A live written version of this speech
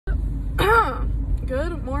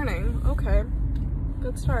Good morning. Okay,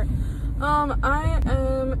 good start. I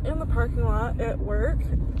am in the parking lot at work,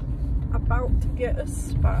 about to get a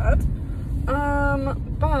spot.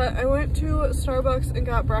 But I went to Starbucks and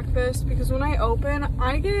got breakfast because when I open,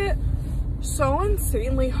 I get so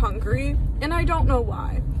insanely hungry and I don't know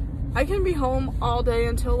why. I can be home all day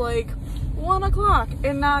until like 1 o'clock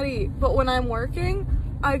and not eat, but when I'm working,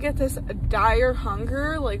 I get this dire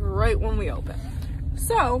hunger like right when we open.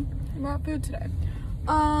 So, I brought food today.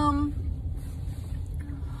 Oh,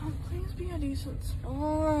 please be a decent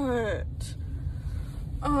spot.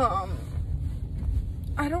 I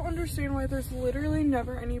don't understand why there's literally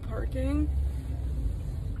never any parking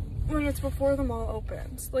when it's before the mall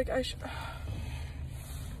opens. Like, I should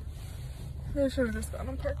have just gone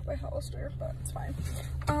and parked by Hollister, but it's fine.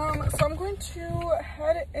 So I'm going to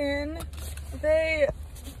head in. They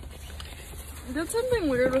did something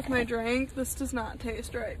weird with my drink. This does not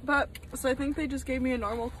taste right, but so I think they just gave me a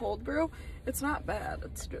normal cold brew. It's not bad.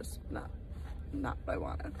 It's just not what I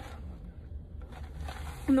wanted.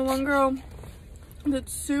 And the one girl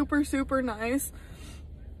that's super, super nice,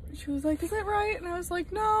 she was like, "Is it right?" And I was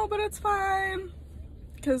like, "No, but it's fine."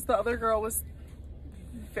 Because the other girl was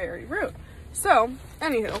very rude. So,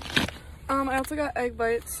 anywho, I also got egg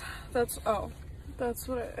bites. That's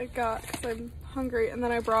what I got because I'm hungry. And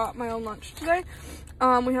then I brought my own lunch today.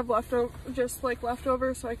 We have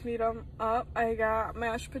leftovers so I can eat them up. I got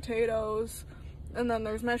mashed potatoes, and then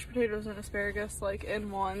there's mashed potatoes and asparagus like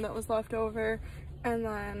in one that was left over, and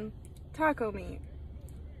then taco meat.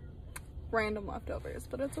 Random leftovers,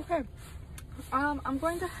 but it's okay. I'm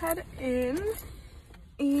going to head in,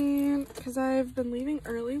 and because I've been leaving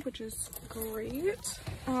early, which is great,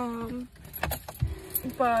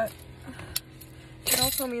 but it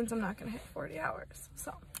also means I'm not gonna hit 40 hours.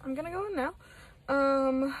 So I'm gonna go in now.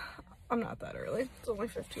 I'm not that early. It's only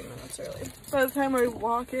 15 minutes early. By the time I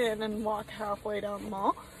walk in and walk halfway down the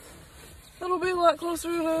mall, it'll be a lot closer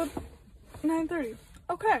to 9:30.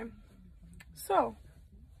 Okay, so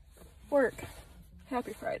work.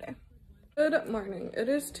 Happy Friday. Good morning. It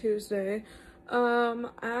is Tuesday.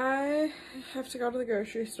 I have to go to the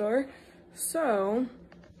grocery store, so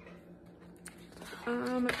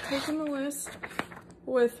I'm taking the list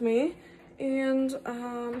with me, and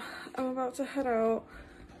I'm about to head out.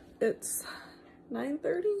 It's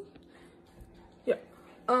 9:30? Yeah,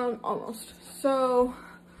 almost. So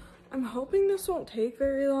I'm hoping this won't take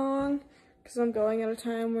very long because I'm going at a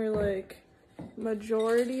time where like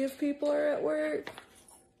majority of people are at work.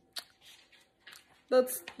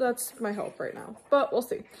 That's my hope right now, but we'll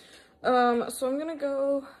see. So I'm gonna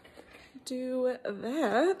go do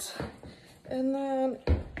that, and then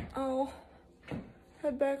I'll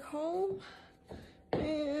head back home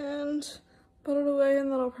and put it away,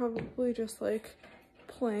 and then I'll probably just like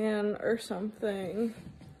plan or something.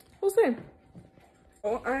 We'll see.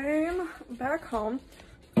 So I'm back home.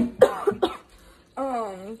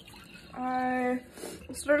 I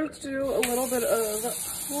started to do a little bit of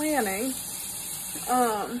planning.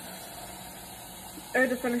 I had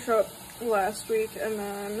to finish up last week and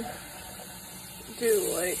then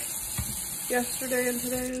do like yesterday and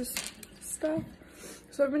today's stuff.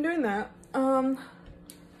 So I've been doing that.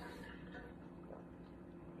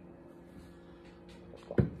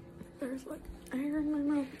 There's like air in my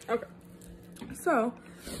mouth. Okay. So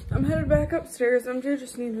I'm headed back upstairs. MJ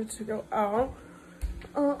just needed to go out.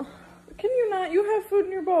 Can you not? You have food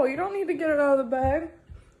in your bowl. You don't need to get it out of the bag.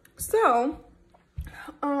 So,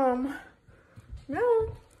 no.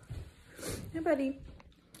 Hey, buddy.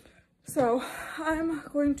 So, I'm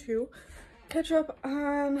going to catch up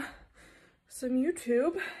on some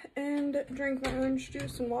YouTube and drink my orange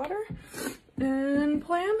juice and water and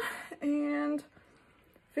plan, and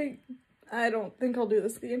I don't think I'll do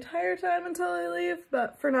this the entire time until I leave,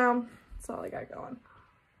 but for now, that's all I got going.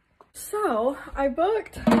 So, I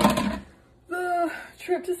booked the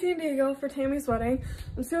trip to San Diego for Tammy's wedding.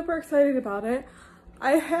 I'm super excited about it.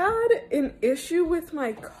 I had an issue with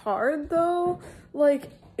my card though.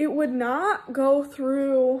 Like, it would not go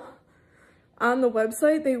through on the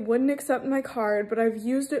website. They wouldn't accept my card, but I've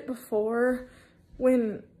used it before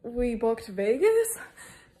when we booked Vegas,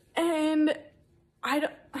 and I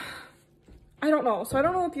don't know. So I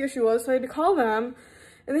don't know what the issue was, so I had to call them,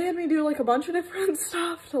 and they had me do like a bunch of different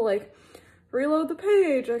stuff to like reload the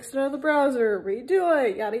page, exit out of the browser, redo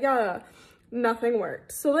it, yada yada. Nothing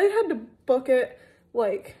worked. So they had to book it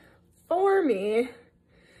like for me,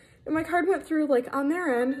 and my card went through like on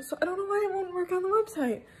their end, so I don't know why it won't work on the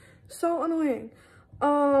website. So annoying.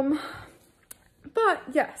 But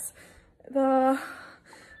yes, the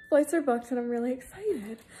flights are booked and I'm really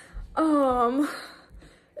excited.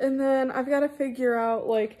 And then I've got to figure out,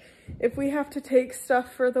 like, if we have to take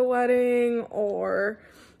stuff for the wedding or,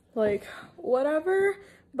 like, whatever.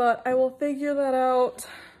 But I will figure that out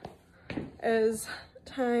as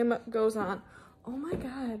time goes on. Oh my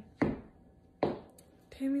God.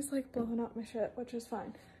 Tammy's, like, blowing up my shit, which is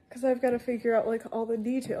fine. Because I've got to figure out, like, all the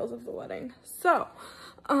details of the wedding. So,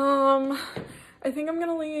 I think I'm going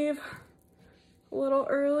to leave a little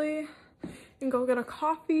early and go get a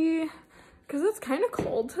coffee. Because it's kind of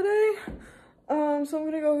cold today. So I'm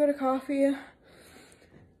going to go get a coffee.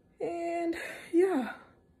 And, yeah.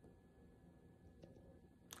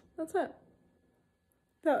 That's it.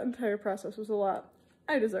 That entire process was a lot.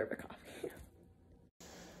 I deserve a coffee.